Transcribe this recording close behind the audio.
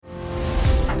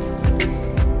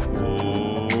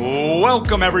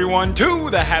Welcome, everyone, to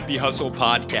the Happy Hustle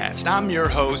Podcast. I'm your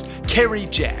host, Cary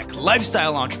Jack,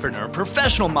 lifestyle entrepreneur,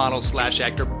 professional model /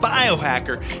 actor,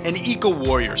 biohacker, and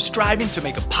eco-warrior, striving to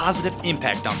make a positive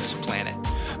impact on this planet.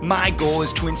 My goal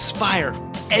is to inspire,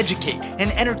 educate,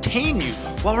 and entertain you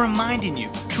while reminding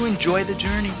you to enjoy the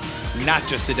journey, not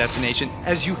just the destination,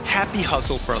 as you happy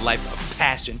hustle for a life of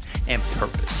passion and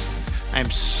purpose. I am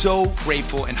so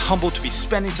grateful and humbled to be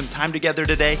spending some time together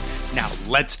today. Now,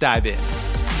 let's dive in.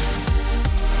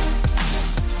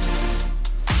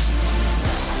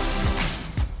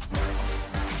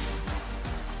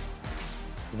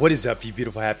 What is up, you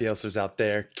beautiful happy hustlers out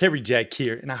there? Cary Jack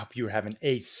here, and I hope you are having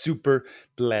a super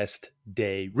blessed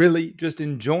day. Really just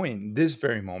enjoying this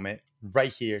very moment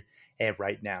right here and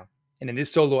right now. And in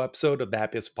this solo episode of the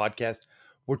Happy Hustle Podcast,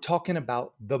 we're talking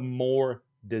about the more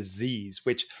disease,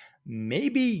 which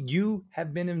maybe you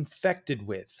have been infected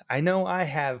with. I know I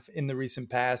have in the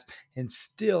recent past, and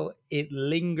still it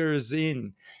lingers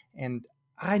in. And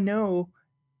I know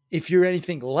if you're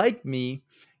anything like me,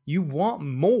 you want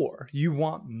more. You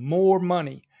want more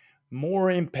money, more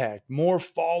impact, more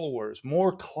followers,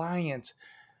 more clients,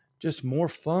 just more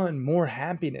fun, more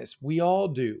happiness. We all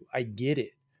do. I get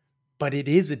it. But it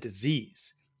is a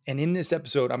disease. And in this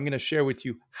episode, I'm going to share with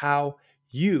you how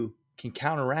you can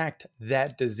counteract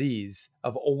that disease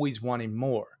of always wanting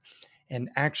more and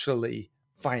actually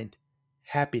find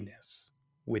happiness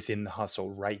within the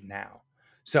hustle right now.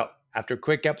 So, after a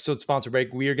quick episode sponsor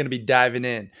break, we are going to be diving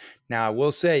in. Now, I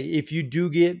will say, if you do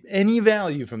get any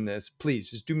value from this,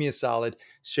 please just do me a solid.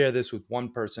 Share this with one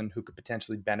person who could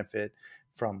potentially benefit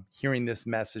from hearing this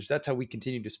message. That's how we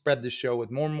continue to spread this show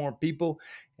with more and more people.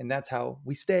 And that's how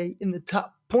we stay in the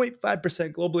top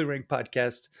 0.5% globally ranked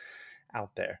podcasts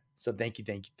out there. So thank you,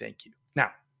 thank you, thank you.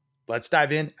 Now, let's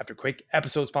dive in after a quick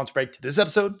episode sponsor break to this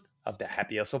episode of the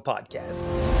Happy Hustle Podcast.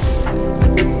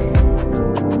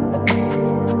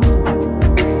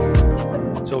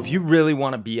 So if you really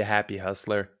want to be a happy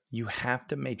hustler, you have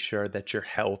to make sure that your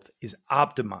health is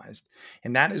optimized.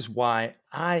 And that is why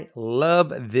I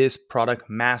love this product,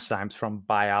 Masszymes from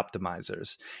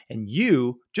Bioptimizers. And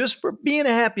you, just for being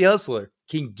a happy hustler,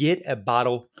 can get a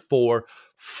bottle for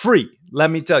free. Let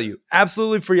me tell you,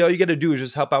 absolutely free. All you got to do is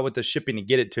just help out with the shipping and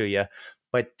get it to you.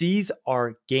 But these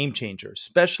are game changers,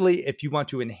 especially if you want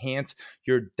to enhance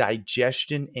your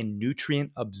digestion and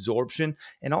nutrient absorption,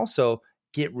 and also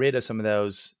get rid of some of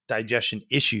those digestion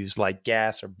issues like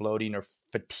gas or bloating or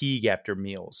fatigue after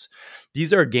meals.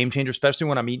 These are a game changer, especially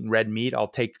when I'm eating red meat. I'll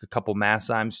take a couple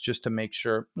Masszymes just to make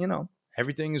sure,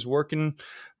 everything is working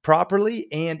properly,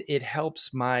 and it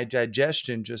helps my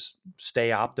digestion just stay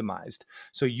optimized.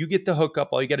 So you get the hookup.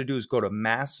 All you got to do is go to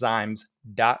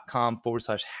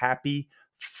masszymes.com/happy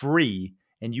free,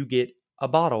 and you get a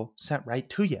bottle sent right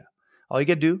to you. All you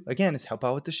got to do, again, is help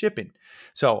out with the shipping.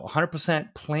 So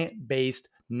 100% plant-based,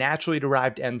 naturally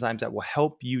derived enzymes that will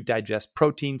help you digest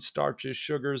protein, starches,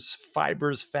 sugars,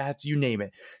 fibers, fats, you name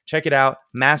it. Check it out,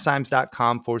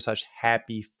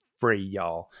 masszymes.com/happy free,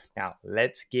 y'all. Now,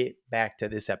 let's get back to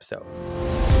this episode.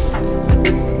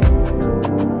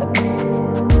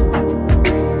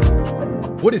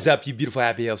 What is up, you beautiful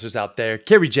happy hustlers out there?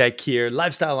 Cary Jack here,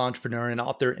 lifestyle entrepreneur and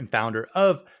author and founder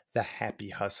of The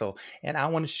Happy Hustle. And I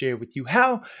want to share with you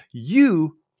how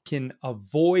you can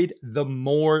avoid the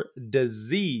more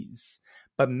disease.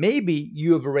 But maybe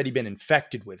you have already been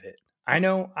infected with it. I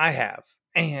know I have.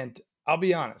 And I'll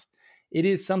be honest, it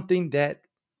is something that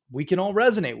we can all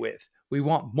resonate with. We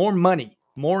want more money,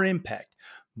 more impact,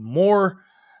 more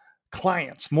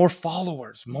clients, more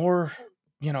followers, more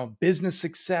business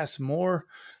success, more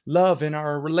love in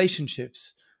our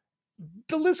relationships.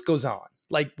 The list goes on.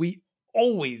 Like, we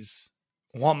always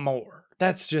want more.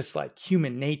 That's just like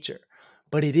human nature.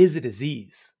 But it is a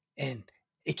disease, and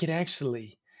it can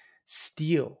actually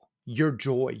steal your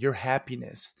joy, your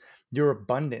happiness, your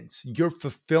abundance, your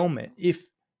fulfillment if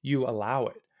you allow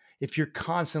it. If you're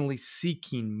constantly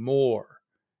seeking more,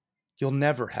 you'll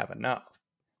never have enough.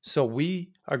 So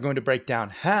we are going to break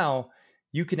down how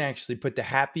you can actually put the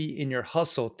happy in your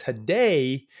hustle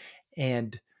today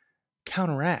and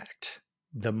counteract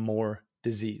the more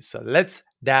disease. So let's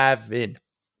dive in.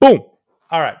 Boom.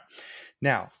 All right.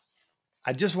 Now,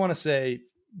 I just want to say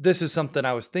this is something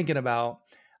I was thinking about.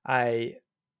 I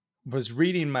was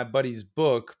reading my buddy's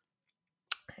book,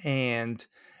 and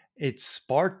it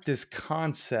sparked this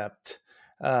concept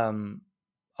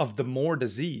of the more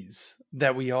disease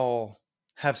that we all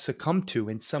have succumbed to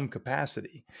in some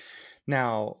capacity.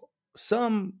 Now,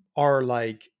 some are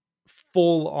like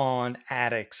full on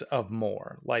addicts of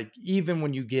more. Like, even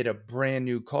when you get a brand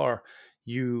new car,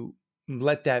 you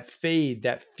let that fade,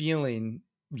 that feeling,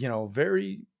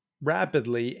 very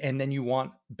rapidly, and then you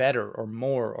want better or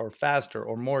more or faster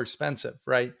or more expensive,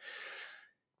 right?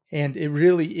 And it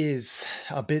really is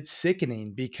a bit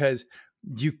sickening because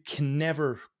you can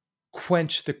never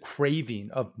quench the craving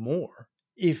of more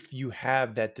if you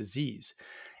have that disease.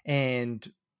 And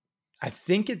I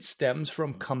think it stems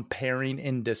from comparing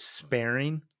and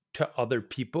despairing to other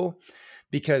people.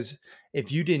 Because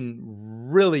if you didn't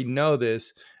really know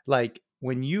this, like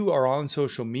when you are on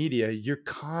social media, you're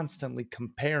constantly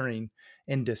comparing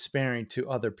and despairing to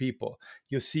other people.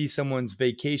 You'll see someone's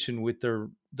vacation with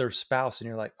their spouse and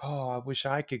you're like, "Oh, I wish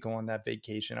I could go on that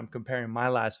vacation." I'm comparing my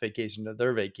last vacation to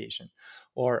their vacation,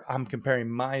 or I'm comparing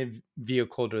my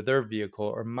vehicle to their vehicle,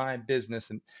 or my business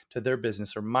and to their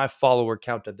business, or my follower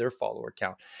count to their follower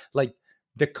count. Like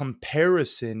the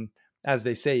comparison, as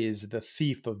they say, is the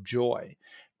thief of joy.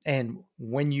 And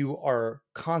when you are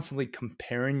constantly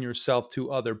comparing yourself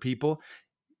to other people,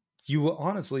 you will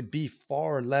honestly be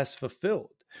far less fulfilled.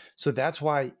 So that's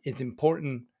why it's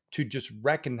important to just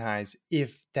recognize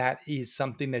if that is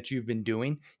something that you've been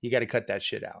doing, you got to cut that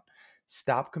shit out.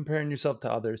 Stop comparing yourself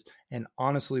to others and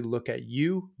honestly look at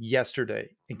you yesterday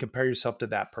and compare yourself to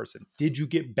that person. Did you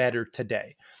get better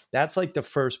today? That's like the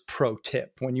first pro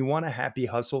tip. When you want a happy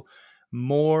hustle,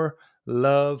 more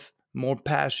love, more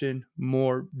passion,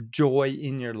 more joy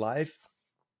in your life,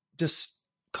 just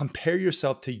compare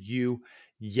yourself to you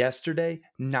yesterday,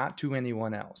 not to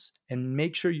anyone else, and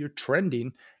make sure you're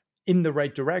trending in the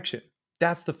right direction.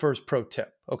 That's the first pro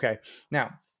tip. Okay.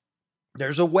 Now,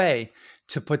 there's a way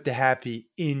to put the happy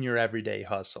in your everyday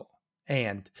hustle.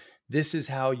 And this is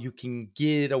how you can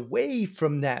get away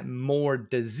from that more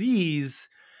disease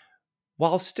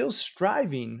while still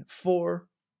striving for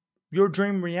your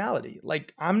dream reality.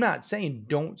 Like, I'm not saying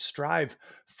don't strive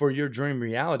for your dream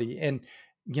reality and,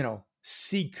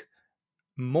 seek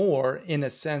more in a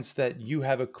sense that you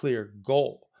have a clear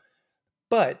goal.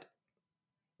 But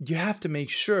you have to make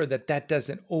sure that that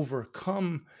doesn't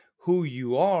overcome who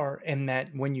you are, and that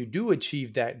when you do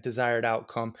achieve that desired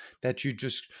outcome, that you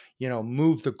just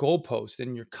move the goalpost,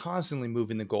 and you're constantly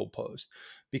moving the goalpost.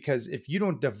 Because if you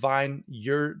don't define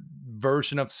your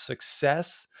version of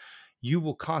success, you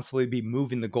will constantly be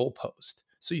moving the goalpost.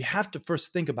 So you have to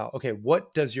first think about, okay,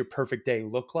 what does your perfect day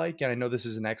look like? And I know this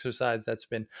is an exercise that's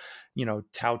been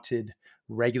touted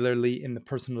regularly in the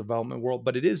personal development world,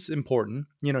 but it is important.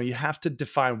 You have to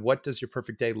define, what does your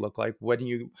perfect day look like? When are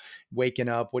you waking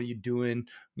up? What are you doing?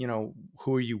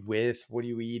 Who are you with? What are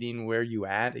you eating? Where are you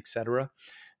at, etc.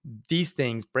 These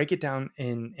things, break it down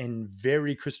in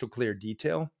very crystal clear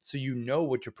detail, so you know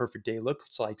what your perfect day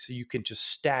looks like, so you can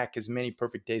just stack as many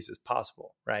perfect days as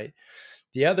possible, right?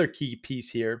 The other key piece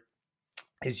here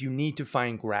is you need to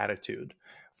find gratitude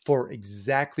for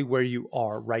exactly where you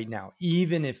are right now,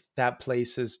 even if that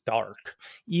place is dark,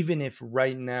 even if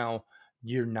right now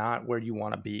you're not where you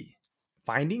want to be.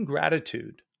 Finding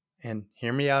gratitude, and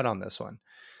hear me out on this one,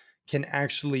 can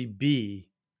actually be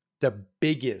the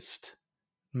biggest,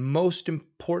 most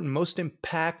important, most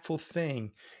impactful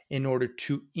thing in order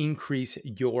to increase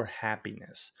your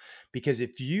happiness. Because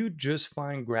if you just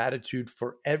find gratitude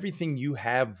for everything you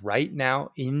have right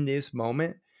now in this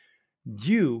moment,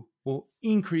 you will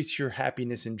increase your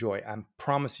happiness and joy. I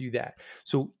promise you that.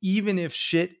 So even if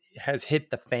shit has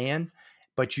hit the fan,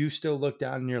 but you still look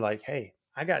down and you're like, "Hey,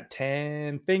 I got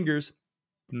 10 fingers.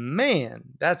 Man,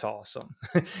 that's awesome."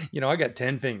 I got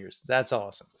 10 fingers. That's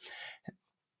awesome.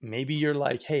 Maybe you're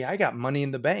like, "Hey, I got money in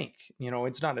the bank.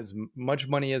 It's not as much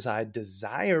money as I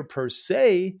desire per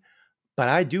se, but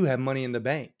I do have money in the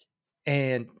bank.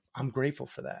 And I'm grateful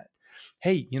for that.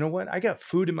 Hey, you know what? I got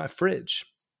food in my fridge.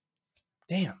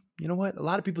 Damn, you know what? A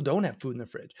lot of people don't have food in the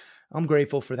fridge. I'm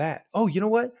grateful for that. Oh, you know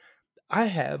what? I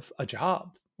have a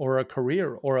job or a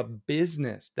career or a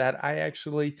business that I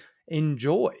actually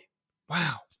enjoy.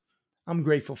 Wow, I'm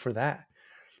grateful for that."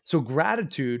 So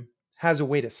gratitude has a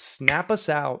way to snap us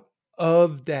out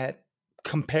of that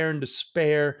compare and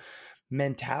despair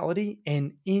mentality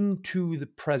and into the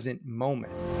present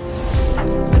moment.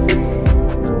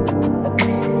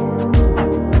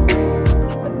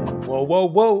 Whoa, whoa,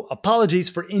 whoa. Apologies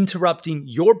for interrupting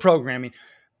your programming,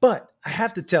 but I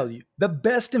have to tell you, the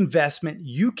best investment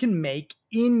you can make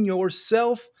in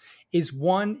yourself is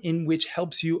one in which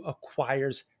helps you acquire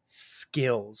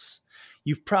skills.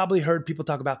 You've probably heard people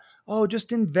talk about, "Oh,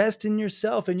 just invest in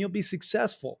yourself and you'll be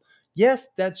successful." Yes,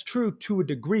 that's true to a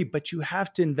degree, but you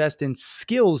have to invest in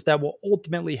skills that will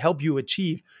ultimately help you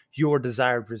achieve your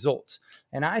desired results.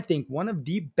 And I think one of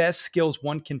the best skills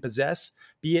one can possess,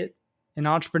 be it an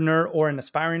entrepreneur or an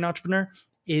aspiring entrepreneur,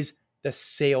 is the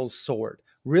sales sword.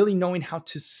 really knowing how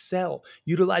to sell,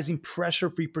 utilizing pressure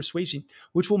free persuasion,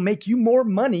 which will make you more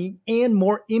money and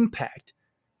more impact.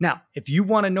 Now, if you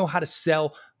want to know how to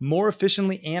sell more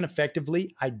efficiently and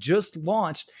effectively, I just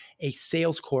launched a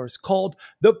sales course called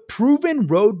The Proven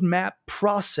Roadmap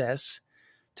Process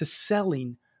to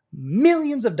Selling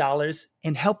Millions of Dollars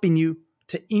and helping you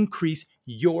to increase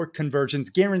your conversions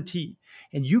guaranteed.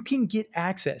 And you can get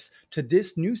access to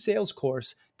this new sales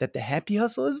course that the Happy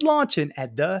Hustle is launching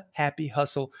at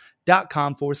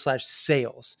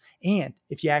thehappyhustle.com/sales. And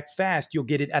if you act fast, you'll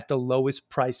get it at the lowest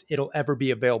price it'll ever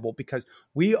be available because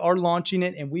we are launching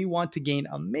it and we want to gain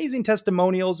amazing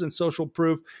testimonials and social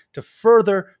proof to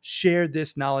further share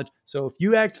this knowledge. So if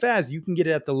you act fast, you can get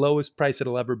it at the lowest price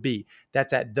it'll ever be.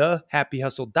 That's at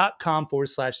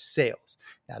thehappyhustle.com/sales.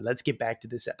 Now let's get back to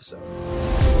this episode.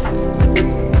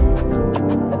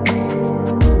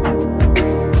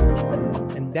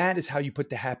 And that is how you put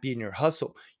the happy in your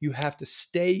hustle. You have to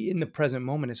stay in the present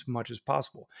moment as much as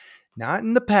possible. Not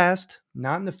in the past,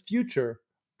 not in the future,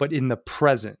 but in the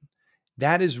present.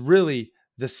 That is really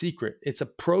the secret. It's a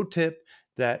pro tip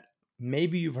that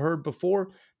maybe you've heard before,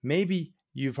 maybe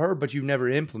you've heard, but you've never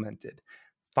implemented.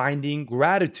 Finding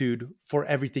gratitude for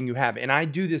everything you have. And I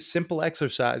do this simple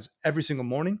exercise every single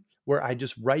morning where I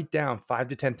just write down 5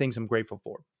 to 10 things I'm grateful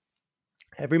for.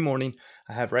 Every morning,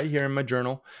 I have right here in my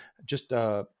journal just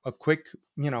a quick,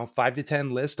 5 to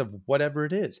 10 list of whatever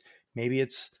it is. Maybe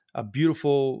it's a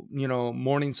beautiful,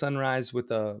 morning sunrise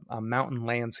with a mountain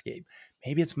landscape.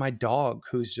 Maybe it's my dog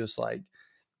who's just like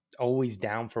always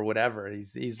down for whatever.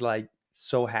 He's like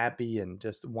so happy and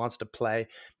just wants to play.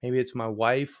 Maybe it's my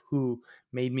wife who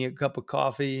made me a cup of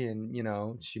coffee and,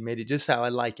 she made it just how I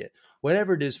like it.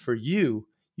 Whatever it is for you,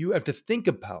 you have to think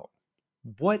about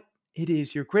what it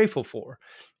is you're grateful for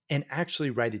and actually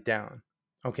write it down,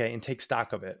 okay, and take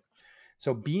stock of it.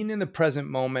 So being in the present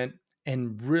moment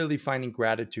and really finding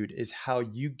gratitude is how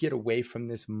you get away from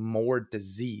this more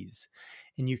disease.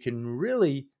 And you can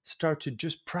really start to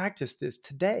just practice this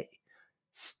today.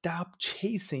 Stop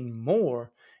chasing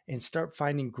more and start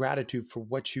finding gratitude for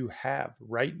what you have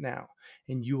right now,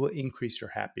 and you will increase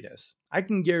your happiness. I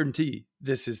can guarantee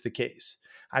this is the case.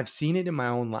 I've seen it in my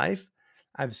own life.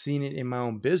 I've seen it in my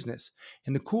own business.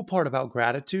 And the cool part about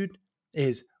gratitude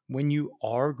is when you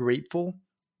are grateful,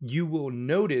 you will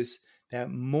notice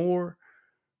that more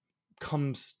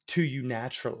comes to you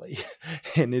naturally.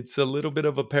 And it's a little bit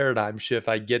of a paradigm shift.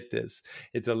 I get this.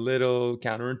 It's a little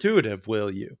counterintuitive, will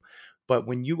you? But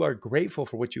when you are grateful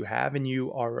for what you have and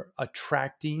you are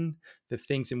attracting the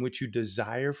things in which you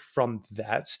desire from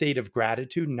that state of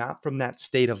gratitude, not from that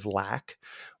state of lack,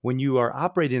 when you are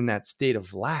operating in that state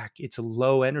of lack, it's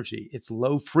low energy, it's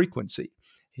low frequency.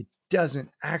 It doesn't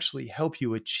actually help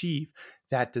you achieve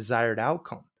that desired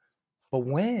outcome. But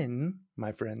when,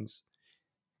 my friends,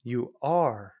 you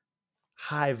are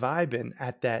high vibing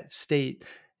at that state,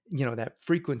 that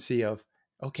frequency of,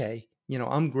 okay,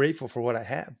 I'm grateful for what I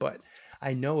have, but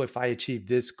I know if I achieve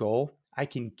this goal, I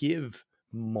can give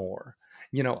more.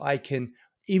 I can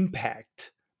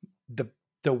impact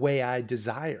the way I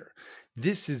desire.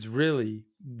 This is really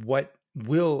what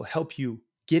will help you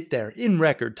get there in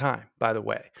record time, by the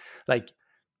way. Like,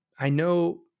 I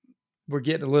know we're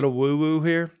getting a little woo-woo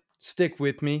here. Stick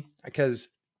with me because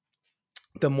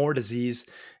the more disease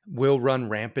will run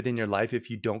rampant in your life if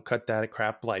you don't cut that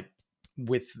crap like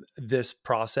with this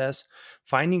process.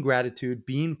 Finding gratitude,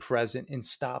 being present, and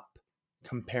stop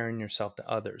comparing yourself to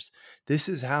others. This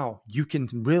is how you can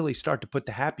really start to put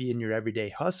the happy in your everyday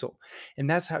hustle. And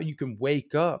that's how you can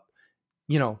wake up,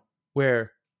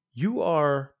 where you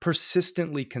are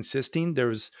persistently consistent.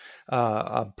 There's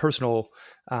a personal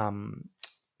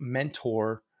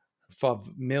mentor of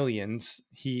millions.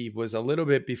 He was a little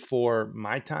bit before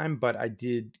my time, but I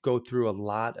did go through a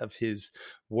lot of his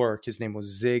work. His name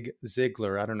was Zig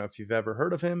Ziglar. I don't know if you've ever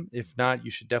heard of him. If not,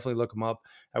 you should definitely look him up.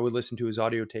 I would listen to his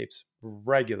audio tapes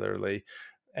regularly.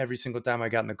 Every single time I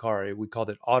got in the car, we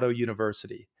called it Auto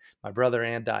University. My brother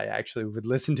and I actually would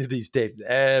listen to these tapes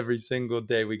every single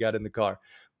day we got in the car.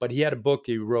 But he had a book,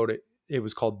 he wrote it. It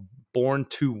was called Born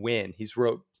to Win. He's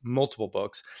wrote multiple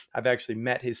books. I've actually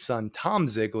met his son, Tom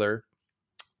Ziglar,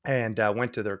 and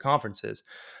went to their conferences.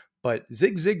 But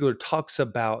Zig Ziglar talks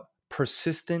about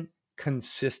persistent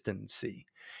consistency.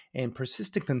 And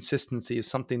persistent consistency is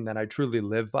something that I truly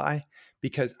live by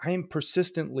because I am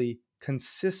persistently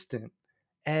consistent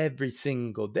every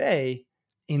single day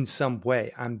in some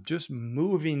way. I'm just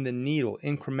moving the needle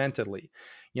incrementally.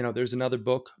 There's another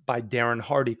book by Darren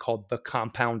Hardy called The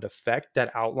Compound Effect that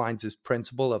outlines this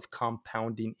principle of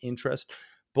compounding interest.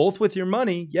 both with your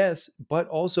money, yes, but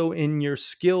also in your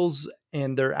skills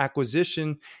and their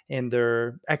acquisition and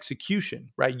their execution,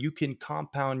 right? You can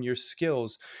compound your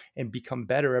skills and become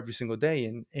better every single day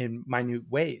in minute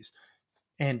ways.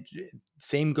 And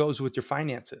same goes with your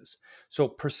finances. So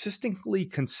persistently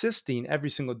consisting every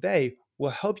single day will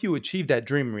help you achieve that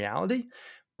dream reality,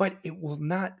 but it will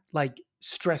not like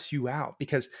stress you out,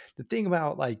 because the thing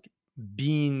about like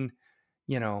being,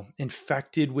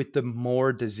 infected with the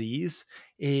more disease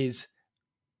is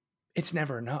it's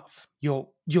never enough.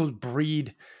 You'll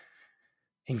breed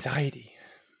anxiety,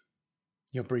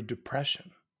 you'll breed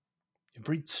depression, you'll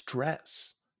breed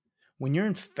stress. When you're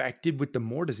infected with the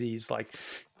more disease, like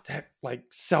that, like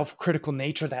self-critical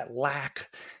nature, that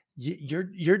lack,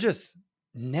 you're just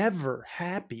never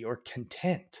happy or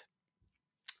content.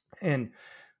 And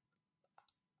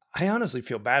I honestly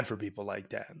feel bad for people like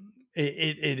that.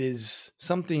 It is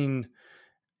something.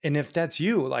 And if that's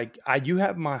you, like you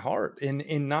have my heart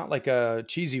in not like a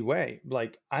cheesy way.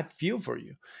 Like I feel for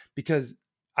you, because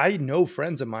I know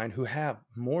friends of mine who have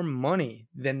more money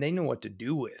than they know what to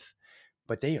do with,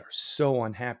 but they are so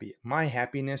unhappy. My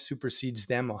happiness supersedes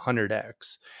them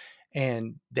 100x,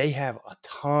 and they have a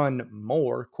ton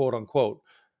more, quote unquote,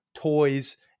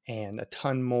 toys and a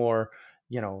ton more,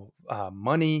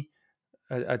 money,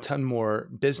 a ton more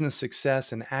business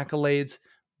success and accolades,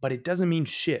 but it doesn't mean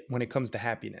shit when it comes to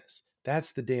happiness.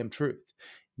 That's the damn truth.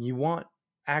 You want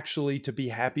actually to be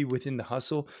happy within the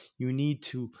hustle, you need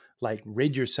to like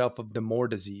rid yourself of the more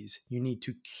disease. You need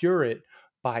to cure it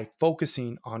by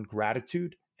focusing on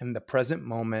gratitude in the present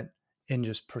moment and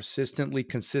just persistently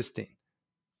consisting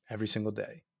every single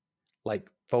day. Like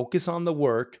focus on the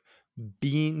work,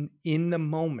 being in the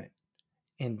moment,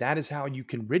 and that is how you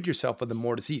can rid yourself of the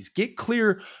more disease. Get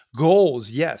clear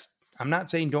goals. Yes. I'm not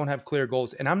saying don't have clear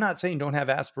goals. And I'm not saying don't have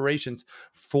aspirations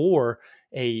for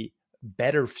a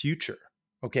better future.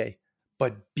 Okay.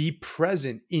 But be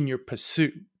present in your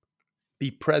pursuit. Be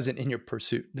present in your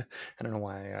pursuit. I don't know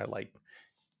why I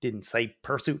didn't say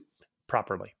pursuit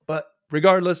properly. But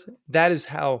regardless, that is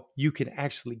how you can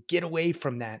actually get away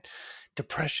from that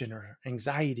depression or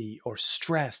anxiety or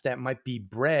stress that might be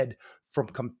bred from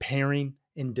comparing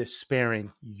and despairing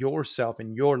yourself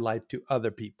and your life to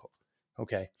other people.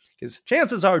 Okay. Because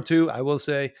chances are, too, I will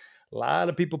say, a lot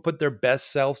of people put their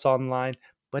best selves online,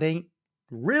 but ain't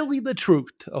really the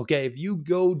truth. Okay. If you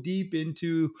go deep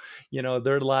into,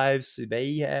 their lives,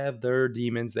 they have their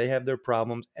demons, they have their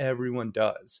problems. Everyone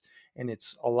does. And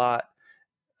it's a lot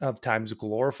of times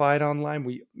glorified online.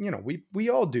 We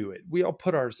all do it. We all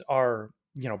put our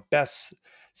best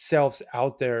selves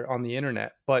out there on the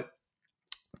internet, but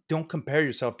don't compare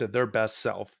yourself to their best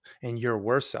self and your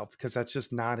worst self, because that's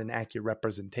just not an accurate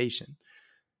representation.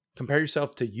 Compare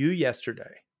yourself to you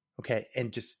yesterday, okay,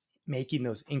 and just making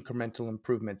those incremental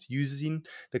improvements using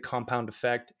the compound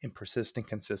effect and persistent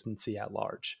consistency at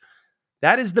large.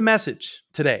 That is the message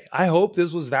today. I hope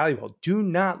this was valuable. Do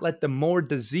not let the more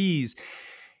disease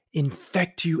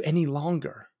infect you any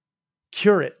longer.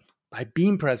 Cure it by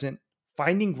being present,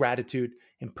 finding gratitude,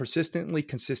 and persistently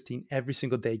consisting every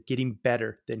single day, getting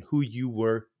better than who you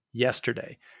were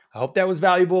yesterday. I hope that was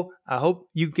valuable. I hope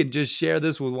you can just share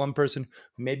this with one person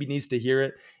who maybe needs to hear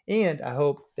it. And I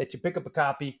hope that you pick up a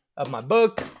copy of my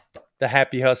book, The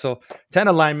Happy Hustle, 10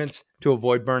 Alignments to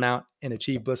Avoid Burnout and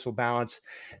Achieve Blissful Balance.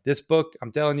 This book,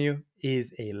 I'm telling you,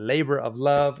 is a labor of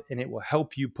love, and it will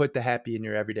help you put the happy in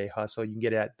your everyday hustle. You can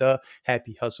get it at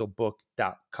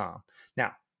thehappyhustlebook.com.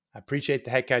 Now, I appreciate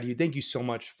the heck out of you. Thank you so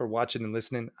much for watching and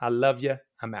listening. I love you.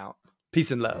 I'm out.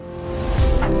 Peace and love.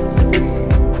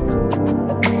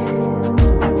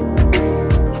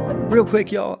 Real quick,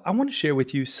 y'all, I want to share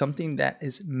with you something that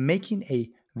is making a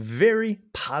very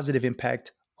positive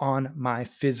impact on my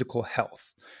physical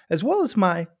health, as well as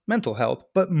my mental health,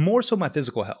 but more so my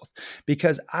physical health,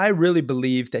 because I really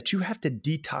believe that you have to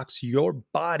detox your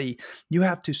body. You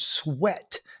have to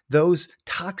sweat those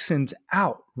toxins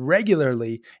out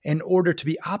regularly in order to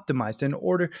be optimized, in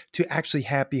order to actually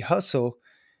happy hustle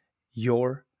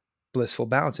your blissful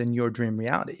balance and your dream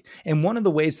reality. And one of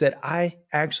the ways that I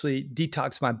actually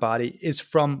detox my body is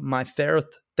from my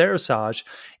Therasage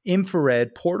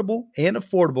infrared portable and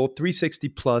affordable 360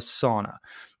 plus sauna.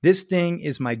 This thing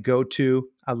is my go-to.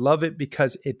 I love it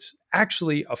because it's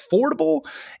actually affordable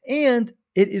and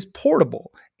it is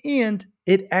portable, and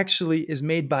it actually is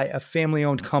made by a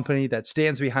family-owned company that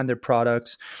stands behind their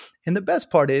products. And the best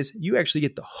part is you actually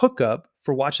get the hookup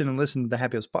for watching and listening to the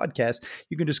Happy House podcast.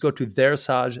 You can just go to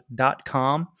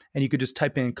therasage.com and you could just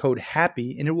type in code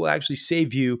HAPPY and it will actually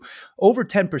save you over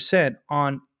 10%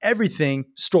 on everything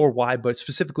store-wide, but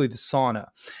specifically the sauna.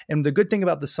 And the good thing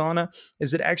about the sauna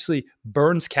is it actually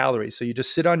burns calories. So you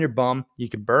just sit on your bum, you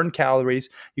can burn calories,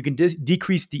 you can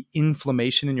decrease the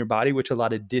inflammation in your body, which a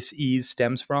lot of dis-ease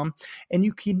stems from, and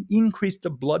you can increase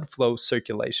the blood flow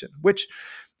circulation, which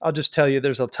I'll just tell you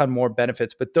there's a ton more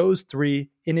benefits, but those three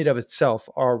in and of itself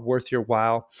are worth your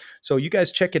while. So you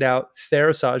guys check it out.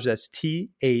 Therasage, that's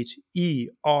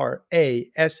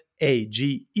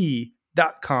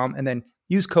THERASAGE.com, and then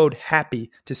use code HAPPY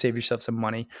to save yourself some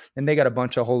money. And they got a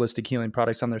bunch of holistic healing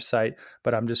products on their site,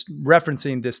 but I'm just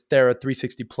referencing this Thera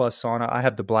 360 Plus sauna. I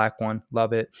have the black one,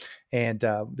 love it. And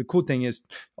the cool thing is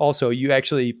also you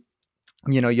actually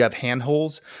you have hand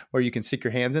holes where you can stick your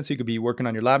hands in. So you could be working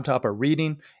on your laptop or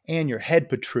reading, and your head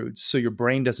protrudes so your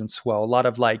brain doesn't swell. A lot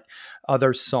of like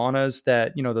other saunas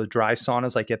that, the dry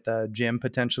saunas, like at the gym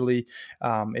potentially,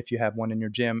 if you have one in your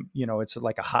gym, it's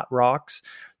like a hot rocks.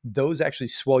 Those actually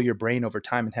swell your brain over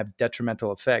time and have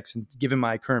detrimental effects. And given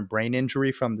my current brain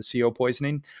injury from the CO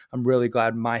poisoning, I'm really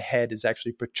glad my head is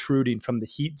actually protruding from the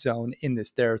heat zone in this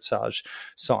Therasage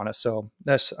sauna. So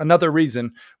that's another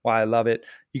reason why I love it.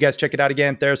 You guys check it out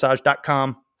again,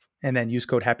 therasage.com, and then use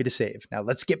code HAPPY to save. Now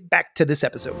let's get back to this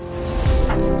episode.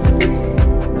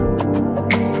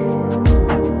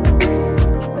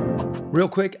 Real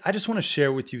quick, I just want to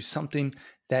share with you something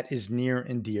that is near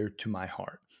and dear to my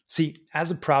heart. See,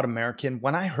 as a proud American,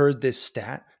 when I heard this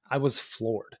stat, I was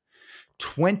floored.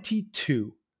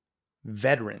 22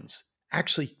 veterans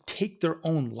actually take their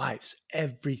own lives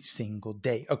every single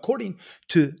day, according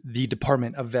to the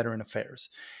Department of Veteran Affairs.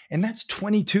 And that's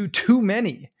 22 too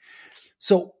many.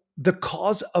 So the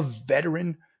cause of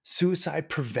veteran suicide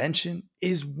prevention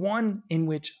is one in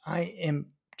which I am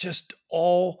just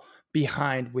all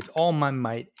behind with all my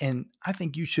might, and I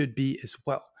think you should be as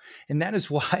well. And that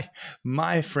is why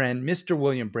my friend, Mr.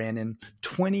 William Brandon,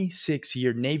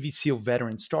 26-year Navy SEAL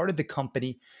veteran, started the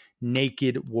company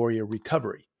Naked Warrior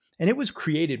Recovery. And it was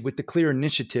created with the clear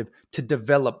initiative to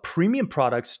develop premium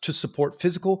products to support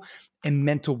physical and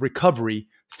mental recovery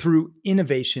through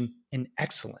innovation and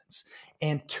excellence.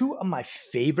 And two of my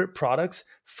favorite products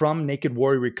from Naked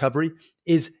Warrior Recovery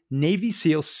is Navy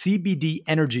SEAL CBD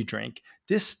Energy Drink.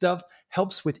 This stuff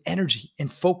helps with energy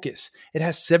and focus. It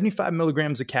has 75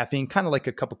 milligrams of caffeine, kind of like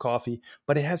a cup of coffee,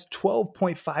 but it has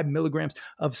 12.5 milligrams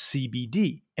of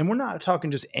CBD. And we're not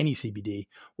talking just any CBD.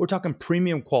 We're talking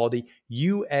premium quality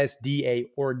USDA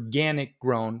organic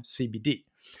grown CBD.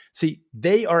 See,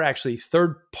 they are actually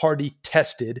third-party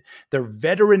tested. They're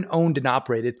veteran-owned and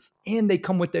operated, and they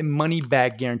come with a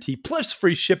money-back guarantee plus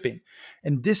free shipping.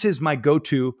 And this is my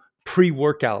go-to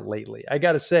pre-workout lately. I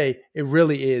got to say, it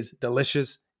really is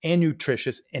delicious and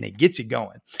nutritious, and it gets you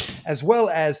going. As well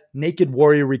as Naked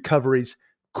Warrior Recovery's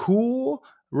Cool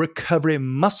Recovery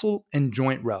Muscle and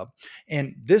Joint Rub.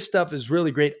 And this stuff is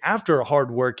really great after a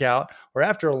hard workout or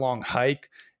after a long hike.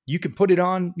 You can put it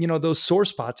on, those sore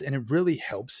spots, and it really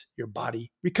helps your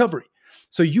body recovery.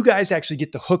 So you guys actually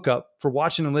get the hookup for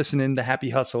watching and listening to Happy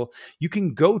Hustle. You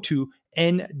can go to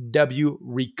NW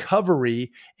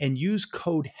Recovery and use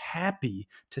code HAPPY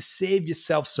to save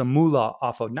yourself some moolah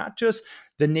off of not just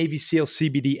the Navy SEAL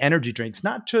CBD energy drinks,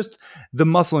 not just the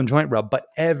muscle and joint rub, but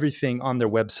everything on their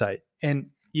website. And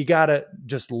you got to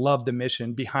just love the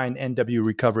mission behind NW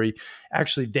Recovery.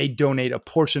 Actually, they donate a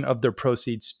portion of their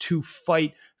proceeds to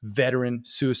fight veteran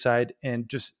suicide and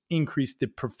just increase the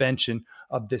prevention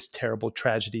of this terrible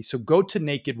tragedy. So go to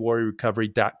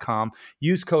nakedwarriorrecovery.com,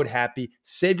 use code HAPPY,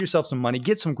 save yourself some money,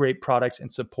 get some great products, and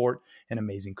support an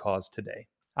amazing cause today.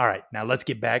 All right, now let's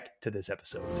get back to this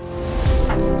episode.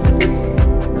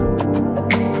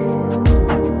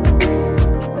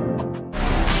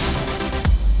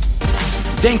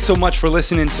 Thanks so much for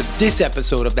listening to this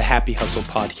episode of the Happy Hustle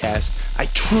podcast. I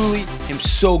truly am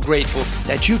so grateful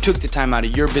that you took the time out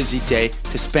of your busy day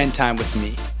to spend time with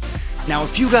me. Now,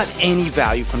 if you got any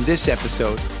value from this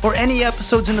episode or any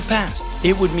episodes in the past,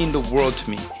 it would mean the world to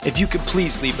me if you could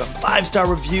please leave a 5-star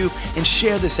review and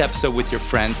share this episode with your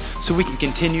friends so we can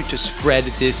continue to spread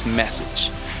this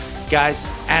message. Guys,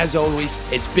 as always,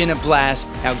 it's been a blast.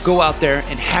 Now go out there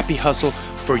and happy hustle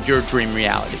for your dream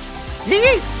reality.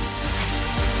 Yee!